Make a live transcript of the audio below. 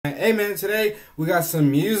Hey man, today we got some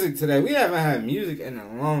music today. We haven't had music in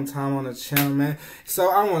a long time on the channel, man. So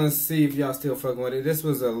I want to see if y'all still fucking with it. This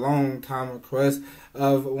was a long time request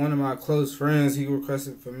of one of my close friends. He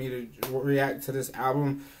requested for me to react to this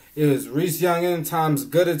album. It was Reese Youngn times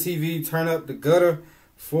Gutta TV, Turn Up the Gutta.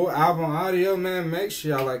 Full album audio, man. Make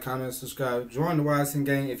sure y'all like, comment, subscribe. Join the YSN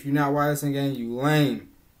gang. If you're not YSN gang, you lame.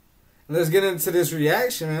 Let's get into this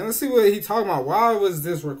reaction, man. Let's see what he talking about. Why was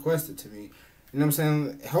this requested to me? You know what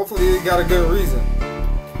I'm saying? Hopefully he got a good reason.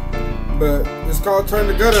 But it's called Turn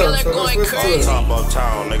the Gutta Up, so let's listen to it. Top of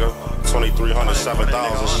town, nigga. 2,300,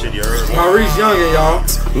 7,000 shit, you heard me? My Reese Youngn, y'all.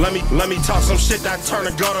 Let me talk some shit that turn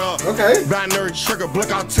the gutter up. Okay. Binary trigger, blick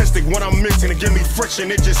autistic. When I'm mixing, it give me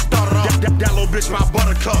friction. It just started off. That little bitch, my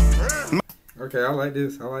buttercup. Okay, I like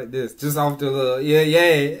this. I like this. Just off the little, yeah.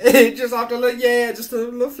 Just off the little, yeah. Just a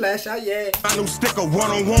little flash out, yeah. My new sticker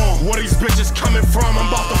one-on-one. Where these bitches coming from? I'm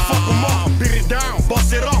about to fuck them up. Beat it down,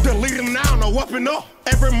 bust it up. Delete them now, no up and up.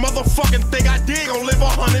 Every motherfucking thing I did gon' live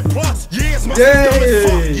 100+ years. My dumb as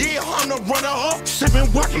fuck. Yeah, I'm the runner up.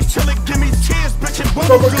 Sippin' working till it give me tears, bitch, and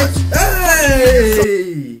bubble guts.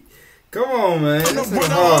 Hey! Come on, man. This is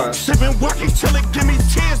hard. Sippin' working till it give me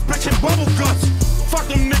tears, bitch, and bubble guts. Fuck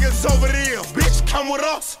them niggas over there, bitch, come with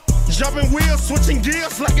us. Jumping wheels, switching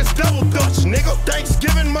gears like it's double dutch, nigga.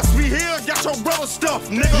 Thanksgiving must be here, got your brother stuff,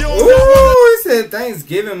 nigga. Ooh, he said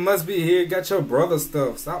Thanksgiving must be here, got your brother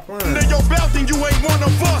stuff. Stop playing. Under your belt and you ain't one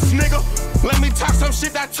of us, nigga. Let me talk some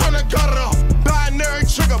shit that turn the gutter up. Binary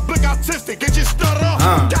trigger, blick autistic, it just stutter up.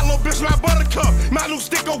 Got little bitch, my buttercup, my new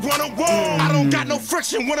sticker one-on-one. I don't got no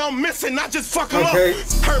friction when I'm missing, I just fuck him up.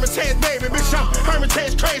 Hermitage baby, bitch, I'm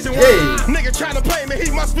Hermitage crazy. Nigga trying to play me, he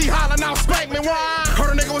must be hollering out, spank me. Why?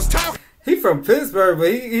 Heard a nigga was talking. He from Pittsburgh,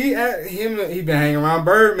 but he been hanging around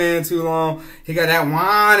Birdman too long. He got that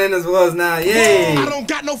wine in his was now, yay. I don't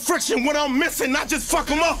got no friction when I'm missing, I just fuck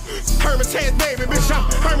him up. Hermitage baby, bitch, I'm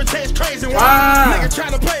Hermitage crazy. Nigga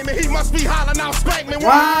trying to play me, he must be hollering out, spank me.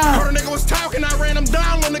 Heard a nigga was talking, I ran him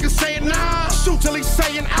down, one nigga saying nah. Shoot till he's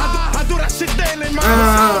saying I do that shit daily, man.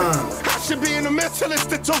 I should be in a mental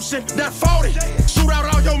institution. That 40, shoot out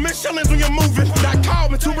all your Michelins when you're moving. That call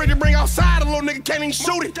me too ready to bring outside, a little nigga can't even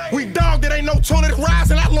shoot it. We dog, that ain't no toilet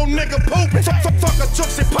rising, that little nigga pooping. Fuck a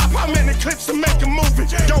tootsie pop, I'm in the clips to make a movie.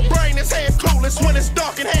 Your brain is half clueless when it's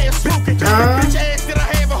dark and half spooky. Bitch ass that I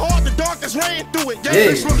have a heart, the darkness ran through it.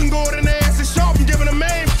 Bitch looking good and the ass is sharp and giving a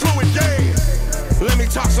man fluid. Let me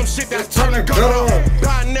talk some shit that's turn the gutter up.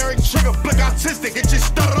 Binary trigger, blick autistic, it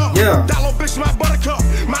just stutter up. That little bitch, my buttercup,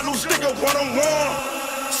 my new sticker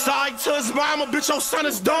one-on-one. Side to his mama, bitch, your son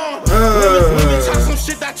is done. Let me talk some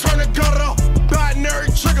shit that turn the gutter up.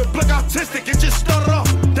 Binary trigger, blick autistic, it just stutter up.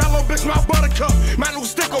 That little bitch, my buttercup, my new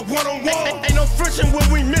sticker one-on-one. Ain't no friction when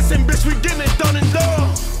we missing, bitch, we getting it done and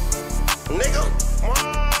done. Nigga,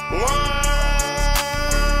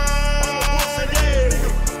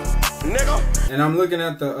 And I'm looking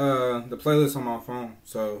at the playlist on my phone,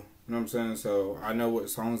 so you know what I'm saying. So I know what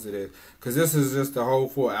songs it is, cause this is just the whole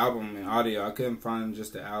full album in audio. I couldn't find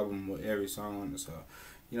just the album with every song on it, so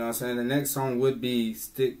you know what I'm saying. The next song would be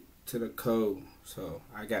Stick to the Code, so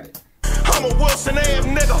I got it. I'm a Wilson Ave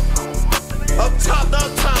nigga, up top the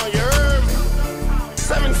uptown, you heard me?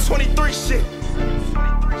 723 shit.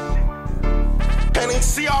 Can't even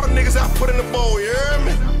see all the niggas I put in the bowl, you heard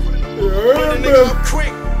me? Put the nigga up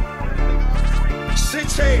quick. Shit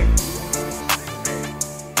change.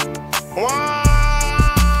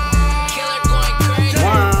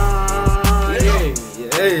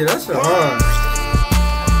 Hey, that's a hard.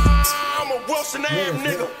 I'm a Wilson Ave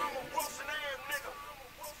nigga.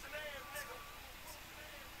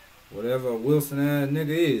 Whatever a Wilson ass nigga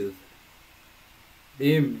is.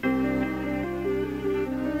 Him.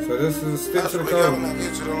 So this is Stick to the Code.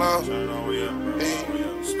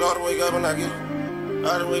 Start to wake up and I get you. I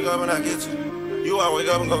wake up and I get you. You all wake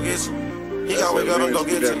up and go get you. He gotta wake up and go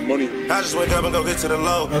get you. I just wake up and go get to the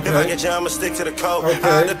low. If I get you, I'ma stick to the code. I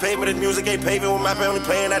had to pay, but this music ain't paving with my family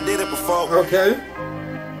playing. I did it before. Nigga.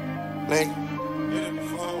 Did it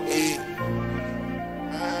before.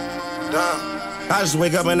 Damn. I just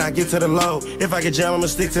wake up and I get to the low. If I get jam, I'ma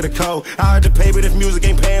stick to the code. I had to pay, but if music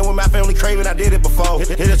ain't paying with my family craving, I did it before.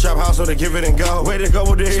 Hit a trap house so to give it and go. Way to go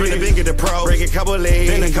with this. Spin the big, get the pro. Break a couple legs,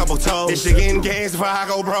 then a couple toes. This shit getting games before I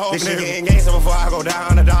go broke. This shit getting games before I go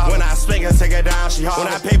down the dog. When I spank her, take her down, she hard.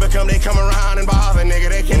 When I pay, become they come around and bother, nigga.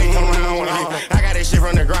 They can't come around when I got it. that shit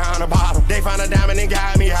from the ground to bottom. They found a diamond and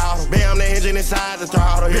got me out. Bam, the engine inside the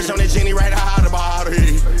throttle. Bitch on the genie right out the bottle.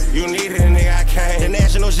 You need it, nigga, I can't. The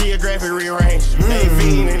National Geographic rearranged. They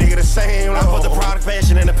feeding the nigga the same. I put the product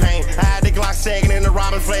fashion in the paint. I had the Glock sagging in the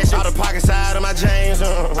Robin flash. Out the pocket side of my James.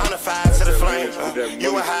 I'm the fire to the flame.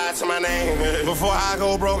 You were high to my name. Before I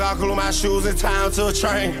go broke, I'll glue my shoes in time to a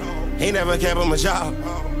train. He never kept him a job,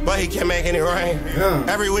 but he kept making it rain.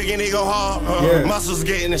 Every weekend he go hard, muscles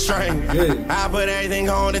getting the strain. I put everything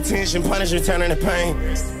on, detention, punishment, turning the pain.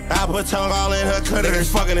 I put tongue all in her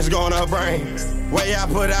clitoris, fucking is going her brain. Way I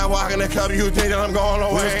put out, walking the cup, you think that I'm going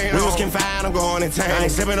away. We was confined, I'm going in town. I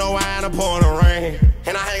ain't sipping no wine, I'm pouring the rain.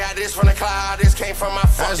 And I ain't got this from the cloud, this came from my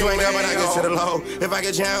fucking I just wake up when I get to the low. If I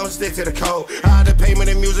get jam, stick to the code. I had to pay me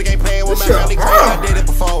the music, ain't paying with my family crazy. I did it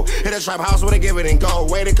before. Hit a trap house with a give it and go.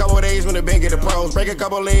 Wait a couple of days when the big get the pros. Break a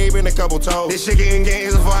couple legs and a couple toes. This shit getting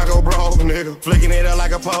games before I go broke, nigga. Flicking it up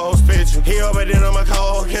like a pose picture. He over then I'm a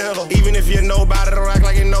cold killer. Even if you know about it, don't act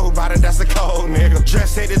like you know about it. That's a cold nigga.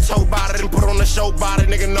 Dress hit the toe about it and put on the show about it,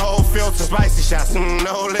 nigga. No filter, spicy shots,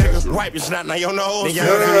 no liquor. Wipe your snot, now your nose.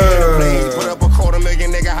 Nigga, put up a $250,000,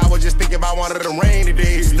 nigga. I was just thinking about one of the rainy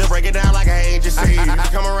days. Still break it down like I ain't just see. I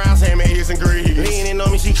come around saying man, here's some grease. Leaning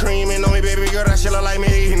on me, she creaming on me, baby girl. That shit look like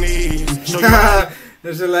mayonnaise.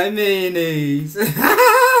 That shit like mayonnaise.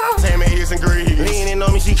 Saying man, here's some grease. Leaning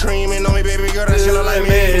on me, she creaming on me, baby girl. That shit look like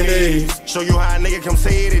mayonnaise. Show you how a nigga come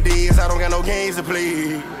say it is. I don't got no games to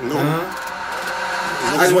play. No.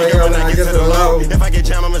 I just wake up when I get to the low. If I get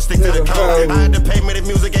jammed, I'ma stick to the code. I had to pay me, the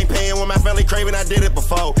music ain't paying when my family craving. I did it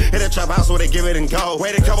before. Hit a trap house where they give it and go.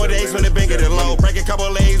 Wait a couple days when the been getting low. Break a couple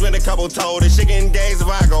legs when a couple toes. This shit getting days if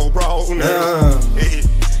I go bro, nigga.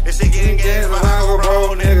 This shit getting days if I go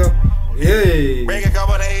bro, nigga. Yeah. Break a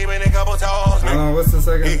couple days when a couple toes. What's the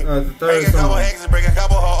second? The third break a couple exes, break a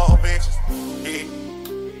couple whole bitches.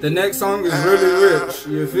 The next song is really rich.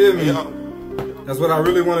 You feel me? That's what I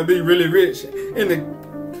really want to be, really rich. In the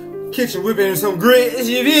kitchen whipping some grits,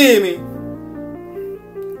 you feel me?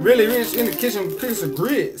 Really rich in the kitchen cooking some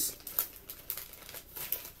grits.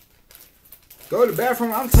 Go to the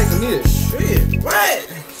bathroom, I'm taking this shit. What?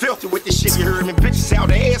 Filthy with this shit, you heard me? Bitches out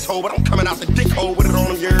the asshole, but I'm coming out the dick hole with it on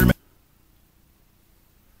them, you heard me?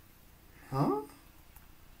 Huh?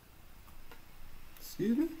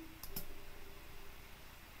 Excuse me?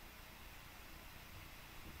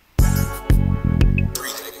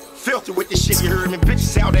 Filthy with this shit, you heard me?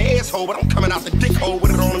 Bitches out the asshole, but I'm coming out the dick hole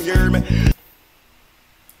with it on them, you heard me?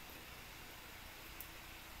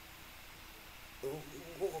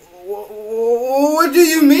 What do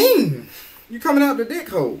you mean? You coming out the dick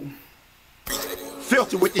hole?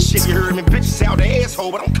 Filthy with this shit, you heard me? Bitches out the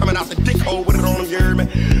asshole, but I'm coming out the dick hole with it on them, you heard me?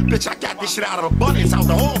 Bitch, I got this shit out of the buckets, out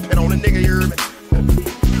the armpit on the nigga, you heard me?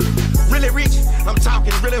 Really rich, I'm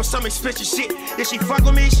talking really on some expensive shit. If she fuck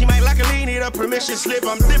with me, she might like a lean, need a permission slip,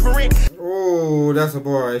 I'm different. Oh, that's a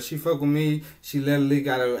bar. If she fuck with me, she literally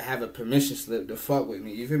gotta have a permission slip to fuck with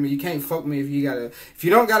me. You feel me? You can't fuck with me if you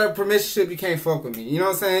don't got a permission slip, you can't fuck with me. You know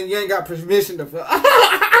what I'm saying? You ain't got permission to fuck.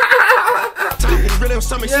 Really on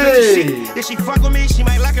some expensive shit. If she fuck with me, she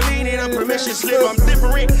might like a lean in a permission slip. I'm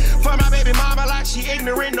different. For my baby mama, like she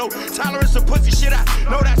ignorant. No tolerance of pussy shit. I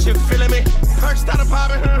know that you're feeling me. Perks started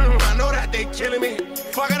popping. I know that they killing me.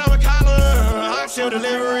 Fucking up a collar. I'm still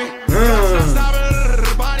delivering. Stopping.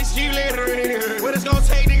 The bodies keep littering. What it's gonna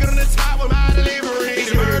take to get on the top with my delivery?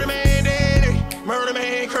 He's a murder man, daddy. Murder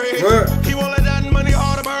man, crazy. He won't let that money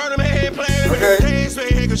all the murder man play.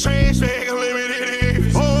 Trash bag,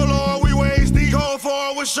 unlimited. Oh Lord, we waste these go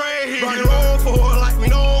for with straight. Rock and roll for like we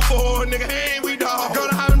know for. Nigga, hey, we dog. Girl,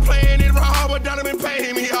 I been playing it raw, but done been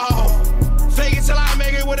paying me off. Fake it till I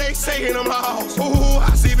make it what they saying I'm lost. Ooh,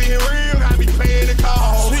 I see being real, gotta be paying the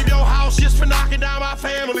cost. Sweep your house just for knocking down my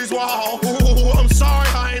family's wall. Ooh, I'm sorry,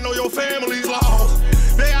 I ain't know your family's lost.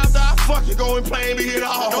 Day after I fuck you, go and play me it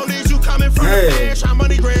all. Don't need you coming from the bench, I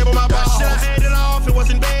money grab on my balls. Shit, I had it off, it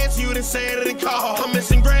wasn't bad, so you didn't say it in the call. I'm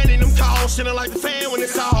missing granny, them calls, shitting like the fan when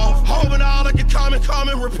it's off. Hoping all I can come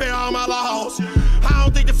and repair all my laws. I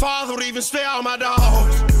don't think the father would even spare all my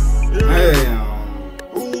dogs.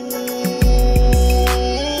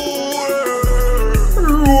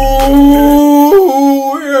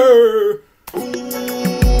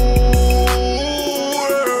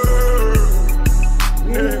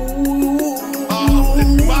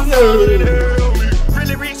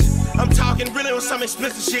 Really rich, I'm talking really on some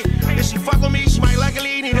expensive shit. If she fuck with me, she might like a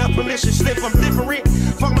lead, need her permission slip. I'm different.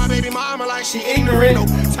 Fuck my baby mama like she ignorant. No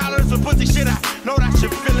tolerance for pussy shit, I know that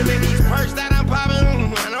you're feeling me. These perks that I'm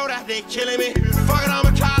popping, I know that they killing me. Fucking on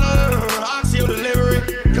my collar, oxy delivery.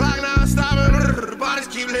 Glock now stopping, the bodies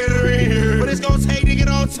keep littering. But it's gonna take to get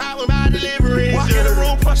on top with my delivery.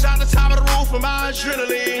 shot the top of the roof for my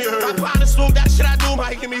adrenaline. I probably smoke that shit I do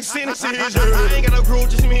might give me cynicism. I ain't got no crew,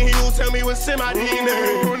 just me and you. Tell me what's in my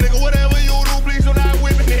DNA. Nigga, whatever you do, please do not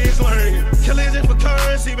whip in his lane. Collision for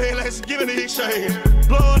currency, man, let's give it an exchange.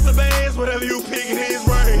 Blood for bands, whatever you pick in his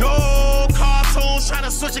brain. No cartoons trying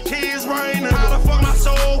to switch a kid's brain. How the fuck my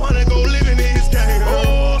soul wanna go live in this game?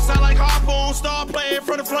 Oh, sound like harpoon, start playing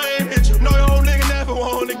from the flame. Hit you. Know your old nigga never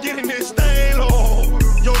wanna get in this thing, Lord.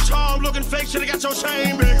 Your charm looking fake, should've got your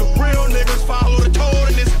chain bigger. Real niggas follow the code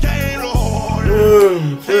in this game, Lord.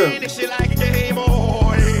 Playing this shit like a game,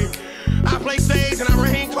 boy. I play stage and I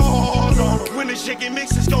rain calls on them. When the shit get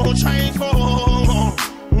mixed, it's gonna change for them.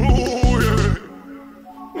 Ooh,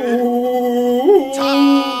 yeah. Ooh.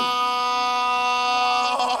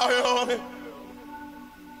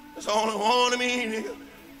 That's all I want to me, nigga.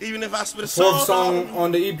 Even if I spit a song. Fourth song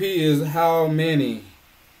on the EP is How Many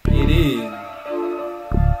It Is.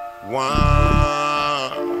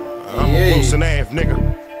 Wow. I'm a Wilson Ave, nigga.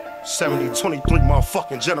 70-23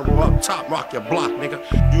 motherfucking general up top, rock your block, nigga.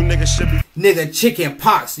 You niggas should be. Nigga, chicken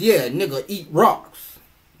pox. Yeah, nigga, eat rocks.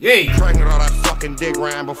 Yeah. Pregnant all that fucking dick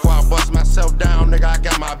round before I bust myself down, nigga. I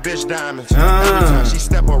got my bitch diamonds. Every time she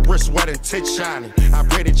step, her wrist wet and tit shining. I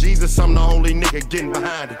pray to Jesus, I'm the only nigga getting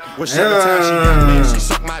behind it. Whichever time she got me, she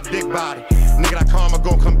suck my dick body. Nigga, that karma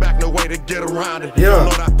gon' come back, no way to get around it. Don't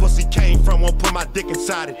know that pussy came from, won't put my dick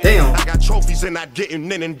inside it. Damn. I got trophies and not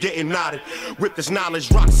getting in and getting knotted. With this knowledge,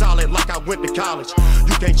 rock solid like I went to college.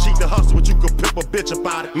 You can't cheat the hustle, but you can pimp a bitch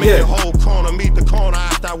about it. Make your whole corner meet the corner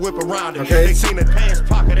after I whip around it. They seen the pants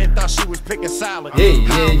pocket and thought she was picking salad. How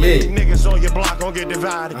many niggas on your block gon' get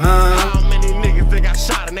divided? How many niggas think I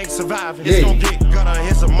shot and ain't surviving? It's gon' get gutter,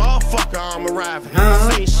 it's a motherfucker, I'm arriving.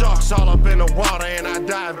 Seen sharks all up in the water and I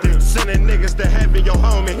dived in. Sending niggas to heaven, your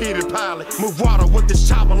homie heated pilot. Move water with this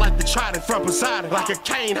chopper like the trident from Poseidon. Like a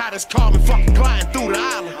cane, how this carbon fucking gliding through the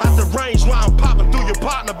island. At the range while I'm popping through your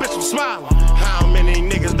partner, bitch, I'm smiling. How many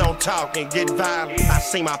niggas don't talk and get violent? I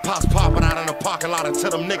see my pops popping out in the parking lot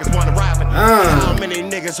until them niggas wanna ride it. How many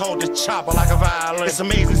niggas hold this chopper like a violin? It's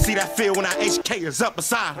amazing to see that feel when our HK is up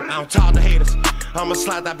beside her. I don't talk to haters. I'ma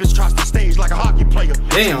slide that bitch across the stage like a hockey player.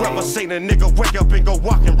 Damn. Represent a nigga, wake up and go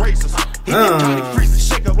walking races. He get body freeze and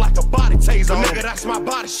shake up like a body taser. Nigga, that's my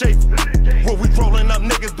body shape. When we rolling up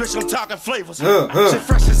niggas, bitch, I'm talking flavors. Shit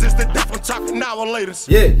fresh as is the death, I'm talking now or later.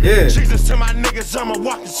 Yeah. Jesus to my niggas, I'm a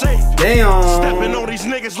walking savior. Damn. Stepping on these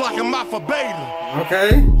niggas like I'm out for bathing.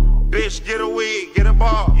 Okay. Bitch, get a wig, get a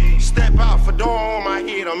ball. Step out for door on my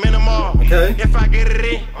head, I'm in the mall. Okay. If I get it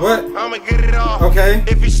in, what? I'ma get it off. Okay.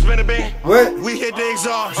 If he spin a bin, what? We hit the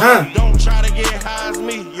exhaust. Don't try to get high as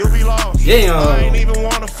me, you'll be lost. Damn. I ain't even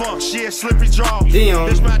wanna fuck, she a slippery jaw. Damn.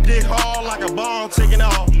 Bitch, my dick hard like a bomb taking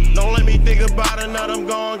off. Don't let me think about another, I'm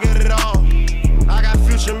gon' get it all. I got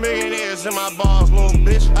future millionaires in my bars, little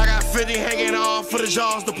bitch. I got 50 hanging off for the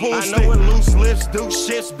jaws to pull. I know what loose lips do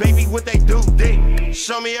shits, baby, what they do dick.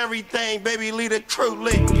 Show me everything, baby, lead the crew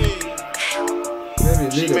lit.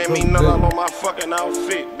 She made me nut all on my fucking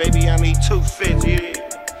outfit. Baby, I need 2 fits, yeah.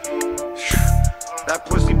 That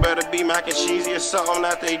pussy better be mac and cheesy or something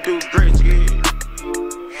that they do grits, yeah.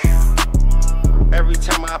 Every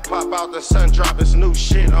time I pop out, the sun drop this new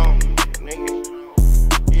shit on me, nigga.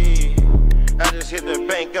 I just hit the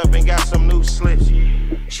bank up and got some new slips.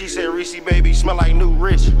 She said, Reese, baby, smell like new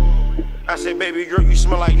rich. I said, baby girl, you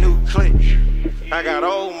smell like new clips. I got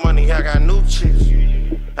old money, I got new chips.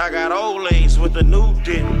 I got old ladies with a new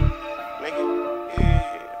dick. Nigga,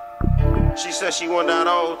 yeah. She said she want that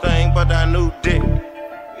old thing, but that new dick.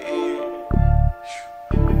 Yeah.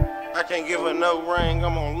 I can't give her no ring,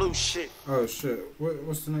 I'm on loose shit. Oh shit,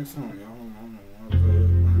 what's the next song, y'all?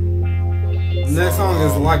 The next song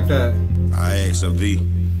is Like That. IXV.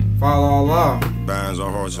 Follow Allah. Binds our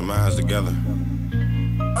hearts and minds together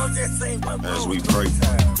as we pray.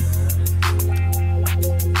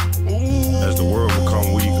 As the world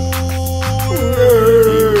become weaker,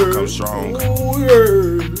 evil become stronger,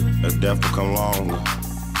 as death become longer.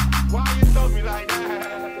 Why you throw me like that?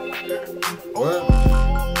 What?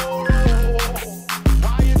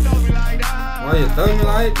 Why you throw me like that? Why you throw me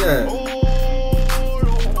like that?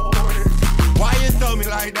 Me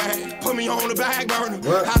like that, put me on the back burner.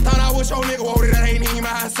 What? I thought I was your nigga, whoa, that ain't even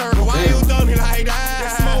my circle. Why you throw me like that?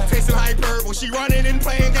 That smoke tasting like purple. She running and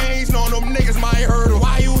playing games, knowing them niggas might hurt her.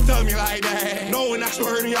 Why you throw me like that? Knowing that you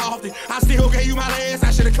hurt me often. I still gave you my last,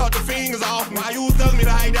 I should've cut the fingers off. Why you throw me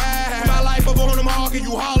like that? My life up on the market,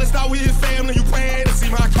 you holler, start with your family, you praying to see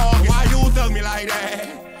my car. Why you throw me like that?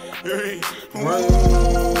 Hey. Why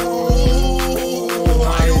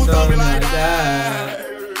you throw me like that?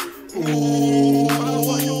 Ooh.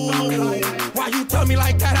 Why you tell me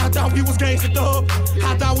like that? I don't thought we was gangsta thug.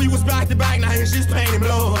 I thought we was back to back, now it's just pain and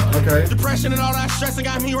blood. Okay. Depression and all that stress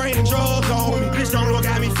got me raining drugs on me. Bitch, don't look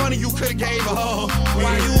at me funny, you could've gave a hug.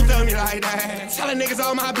 Why you done me like that? Telling niggas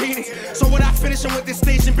all my business. So when I finish with this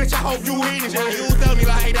station, bitch, I hope you in it. Why you done me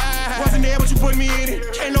like that? Wasn't there, but you put me in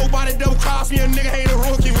it. Can't nobody double cross me, a nigga ain't a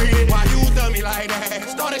rookie with it. Why you done me like that?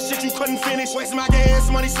 Started shit you couldn't finish. Wasting my gas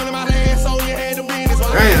money, selling my ass on your head to business.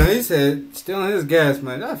 Damn, he said stealing his gas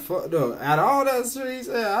money. That fucked up. Out of all that shit he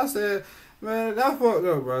said, I said, man, that fucked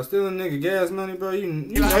up, bro. Stealing nigga gas money, bro. You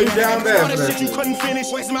know you down bad for that shit. You couldn't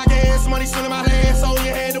finish. Wasting my gas money, selling my ass on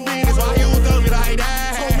your head to business. Why you done me like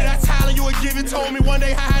that? Told me that talent you would give it. Told me one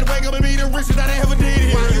day I'd wake up and be the richest that I ever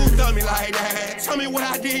did. Why you done me like that? Tell me what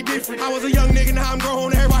I did different. I was a young nigga, now I'm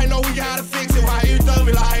grown. Everybody know we gotta fix it. Why you done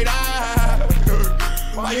me like that?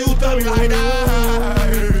 Why you done me like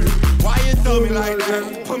that? Why you done me like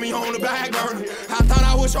that? Put me on the back burner. I thought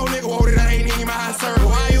I was your nigga, whoa, that ain't even my circle.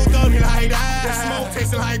 Why you done me like that? That smoke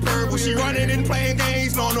tasting like purple. She running and playing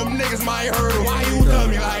games, knowing them niggas might hurt her. Why you done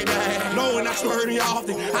me like that? Knowing that you hurt me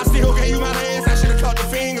often. I still gave you my hands, I should've cut the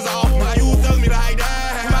fingers off. Why you done me like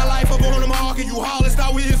that? My life up on the market, you hollering,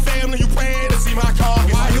 start with your family, you praying to see my car.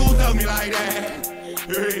 Why you done me like that?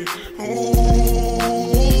 Hey. Ooh,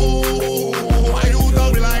 why you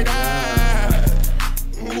done me like that?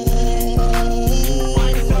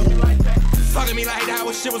 Fucking me like that,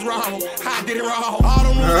 what shit was wrong? I did it wrong. All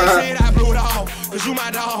them moves they said, I blew it off. Cause you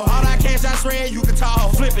my dog. All that cash I spread, you can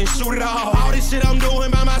talk. Flip and shoot it all. All this shit I'm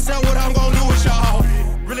doing by myself, what I'm gonna do with y'all?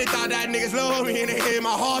 Really thought that niggas love me and they hit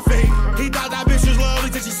my heart fake. He thought that bitch was lovely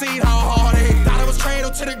till she seen how hard it. Thought it was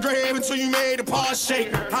cradle to the grave until you made the paw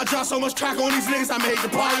shake. I dropped so much crack on these niggas, I made the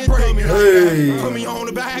paw break. Hey. Put me on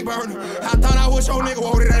the back burner. I thought I was your nigga,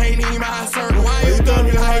 whoa, that ain't even my circle. Why you done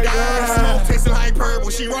me like that? Smoke tasting like purple.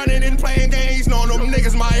 She running and playing games, knowing them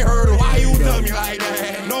niggas might hurt her. Why you done me like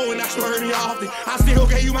that? Knowing that you hurt me often. I still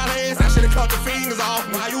gave you my hands, I should've cut the fingers off.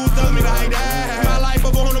 Why you done me like that? My life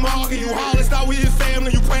up on the market, you hollering, start with your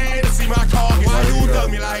family, you praying to see my car. Why you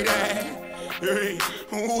done me like that? Hey.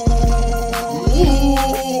 Ooh,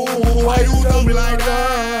 why you done me like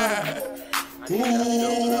that? Ooh.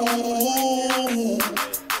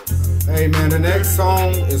 Hey man, the next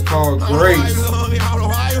song is called Grace. Why you done me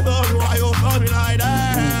like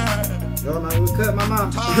that? Y'all might cut my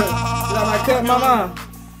mom. Y'all might cut my mom.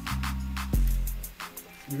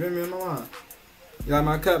 You feel me, mama? Y'all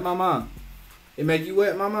might cut my mom. It make you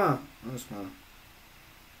wet, mama. I'm just playing.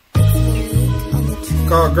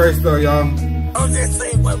 Called Grace though, y'all. And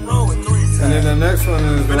then the next one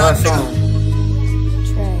is the last song.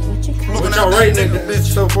 What y'all rating it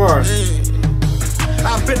so far?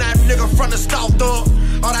 I've been that nigga from the start, dog.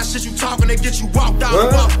 All that shit you talking, they get you walked out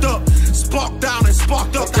and walked up. Sparked down and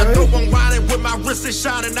sparked up. That dope I'm riding with my wrist is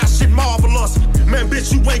shining, that shit marvelous. Man,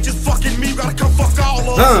 bitch, you ain't just fucking me, you gotta come fuck all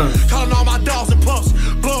of us. Calling all my dogs and pups,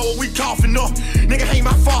 blood what we coughing up. Nigga ain't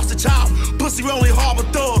my foster child, pussy we only harbor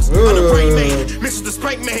thugs. I'm the brain man, Mr. the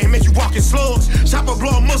Spank Man, make you walk in slugs. Chop a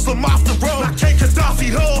blood Muslim off the road, I can't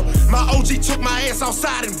Gaddafi her. My OG took my ass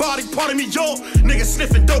outside and body parted me up. Nigga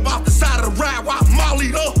sniffing dope off the side of the ride while I'm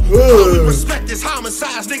mollied up. All we respect is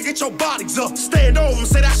homicides, nigga, get your bodies up. Stand over and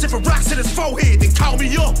say that shit for rocks in his forehead, then call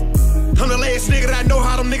me up. I'm the last nigga that know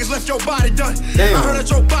how them niggas left your body done. Damn. I heard that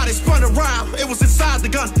your body spun around, it was inside the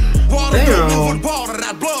gun. Water with water,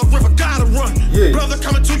 that blood river gotta run. Brother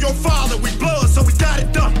coming to your father, we blood, so we got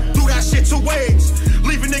it done. Do that shit 2 ways,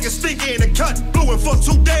 leave a nigga stinky in the cut, blueing for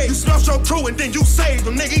 2 days. You snuff your crew and then you save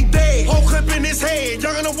them, nigga he dead. Whole clip in his head,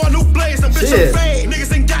 Youngn the one who blazed them, bitch I'm fade.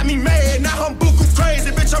 Niggas ain't got me mad, now I'm buku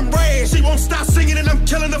crazy, bitch I'm red. She won't stop singing and I'm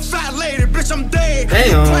killing the fat lady, bitch I'm dead.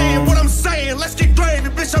 You playing what I'm saying, let's get gravy,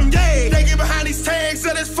 bitch I'm yay. They get behind these tags,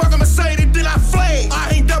 said it's fucking Mercedes, then I flay.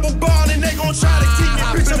 I ain't double bond and they gon' try to keep me,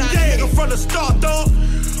 bitch I'm yay. From the start, dog.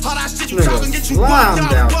 All that shit you talking, get you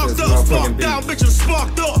walked down, bucked up, fucked down, bitch, I'm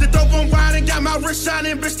sparked up. The dope on riding, got my wrist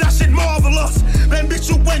shining, bitch, that shit marvelous. Man, bitch,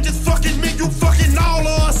 you ain't just fucking me, you fucking all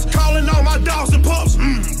of us. Calling all my dogs and pups,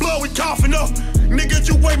 blood, we coughing up. Nigga,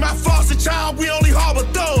 you ain't my foster child, we only harbor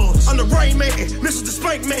thugs. I'm the Rain Man, Mr. the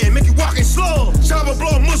Spank Man, make you walk in slow. Chop a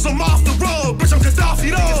blow Muslim off the road, bitch, I'm Gaddafi,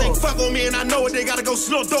 though. Niggas ain't fuck on me and I know it, they gotta go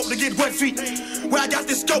slow dope to get wet feet. Where I got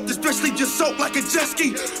this scope, this bitch leave just soak like a jet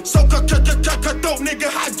ski. So cut dope, nigga,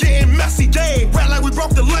 hot getting messy, yeah. Rap like we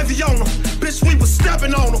broke the levee on them, bitch, we was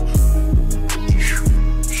stepping on them.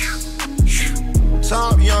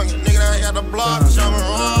 Top young nigga that had the block jumping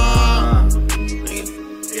around.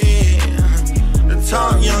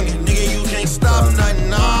 Top young nigga, you can't stop nothing,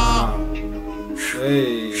 nah.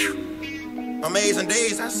 Amazing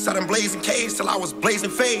days, I sat in blazing caves till I was blazing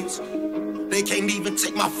fades. They They can't even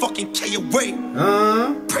take my fucking K away.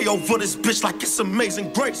 Pray over this bitch like it's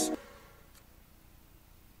Amazing Grace.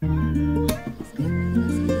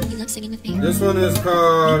 This one is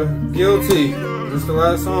called Guilty. This is the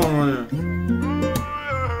last song on there.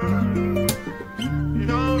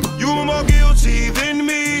 You more guilty than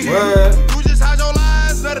me. What? You just hide your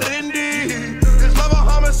lies better than me. This love a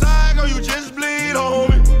homicide, girl, you just bleed on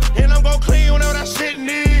me. And I'm gon' clean whenever that shit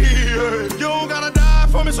need. You don't gotta die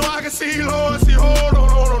for me so I can see, Lord. See, hold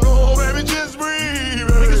on, baby, just breathe.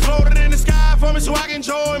 Niggas floated in the sky for me so I can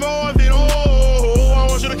enjoy more than I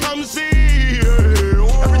want you to come see.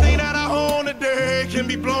 Everything that I own today can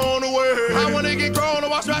be blown away. I wanna get grown and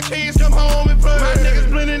watch my kids come home and play. My niggas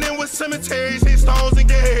blending in with cemeteries, hit stones and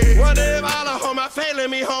gates. What if all of home, I failing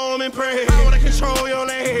me home and pray? I wanna control your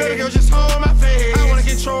legs, baby girl, just hold my face. I wanna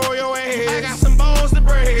control your ways. I got some bones to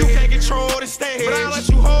break. You can't control the stage, but I'll let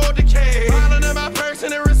you hold the cage. Falling in my purse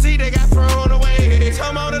and the receipt, they got thrown away.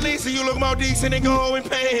 Tell Mona Lisa you look more decent than going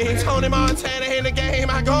pain. Tony Montana in the game,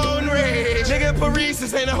 I go and rage. Nigga put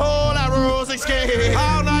Reese's in the hole, I rules escape.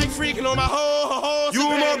 All night freaking on my whole. You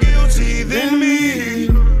more guilty than me.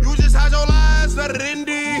 You just hide your lies better than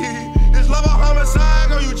me. This love a homicide,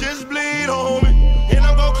 girl, you just bleed on me. And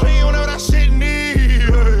I'm gon' clean whenever that shit need.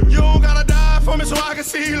 You don't gotta die for me so I can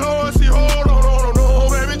see, Lord. See, hold on,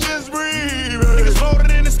 baby, just breathe. Niggas floated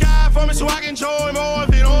in the sky for me so I can enjoy more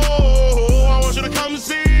than I want you to come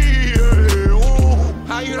see.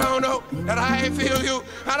 How you don't know that I ain't feel you?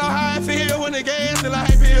 I know how I feel when the gas the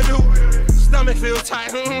light feel you. Stomach feel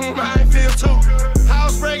tight, I feel too.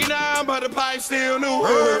 House breaking down, but the pipe still new.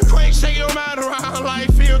 Earthquake shake your mind around,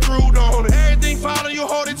 life feel through, don't it? Everything follow you,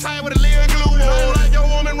 hold it tight with a little glue. Don't like your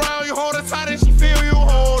woman round, you hold her tight and she feel you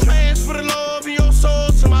hold. Transfer the love in your soul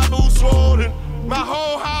to my boots swollen. My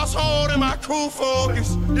whole household and my crew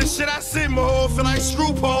focus. This shit I sit more feel like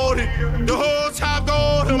screw holding. The whole top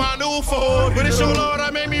gold to my new Ford. But it's your Lord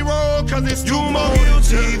that made me roll, cause it's you more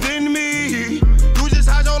guilty than me. You just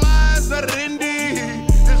hide your lies better than me.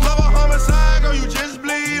 This love a homicide, girl, you just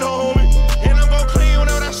bleed on me. And I'm gon' clean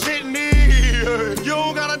whenever that shit need. You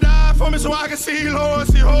don't gotta die for me so I can see, Lord.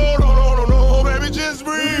 See, hold on, baby, just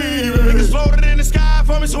breathe. Niggas floated in the sky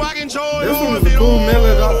for me so I can enjoy. This one is a cool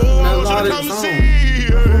melodic song.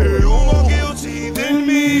 You more guilty than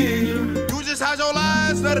me. You just hide your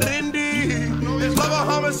lies better than me. This love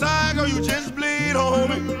a homicide, girl, you just bleed on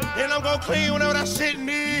me. And I'm gon' clean whenever that shit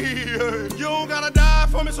need. You don't gotta die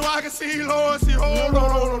for me so I can see, Lord. See, hold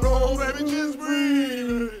on, baby, just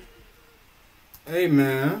breathe. Hey,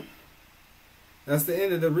 man. That's the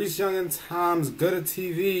end of the Reese Youngn Times Gutta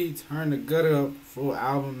TV. Turn the Gutta up full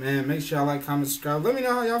album, man. Make sure y'all like, comment, subscribe. Let me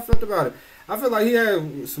know how y'all felt about it. I feel like he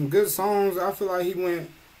had some good songs. I feel like he went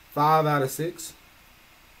 5 out of 6.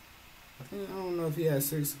 I don't know if he had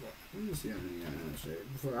 6. Let me see how many got that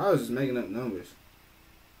shit. Before, I was just making up numbers.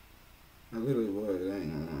 I literally was. I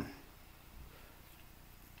ain't gonna lie.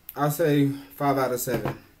 I'll say 5 out of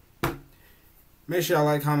 7. Make sure y'all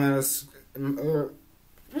like, comment,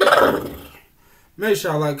 make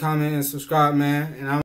sure y'all like, comment, and subscribe, man. And I'm